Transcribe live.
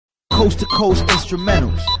coast to coast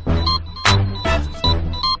instrumentals.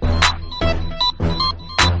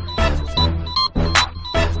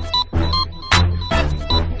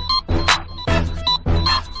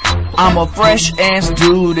 I'm a fresh ass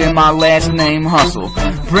dude and my last name Hustle.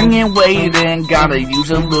 Bringing weight and gotta use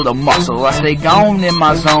a little muscle. I stay gone in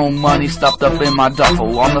my zone, money stuffed up in my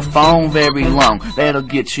duffel. On the phone very long, that'll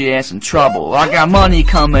get your ass in trouble. I got money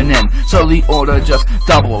coming in, so the order just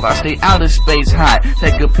doubled. I stay out of space high,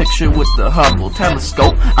 take a picture with the Hubble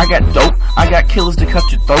telescope. I got dope, I got killers to cut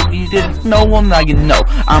your throat. You didn't know, well now you know.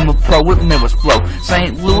 I'm a pro with mirrors flow.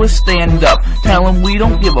 St. Louis stand up, tell 'em we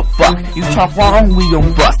don't give a fuck. You talk wrong, we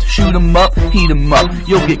gon' bust. Shoot 'em up, heat 'em up,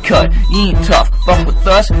 you'll get cut. You ain't tough, fuck with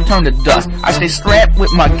us, turn to dust. I stay strapped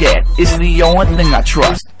with my gat, it's the only thing I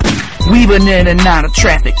trust. Weaving in and out of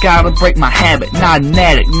traffic, gotta break my habit. Not an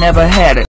addict, never had it.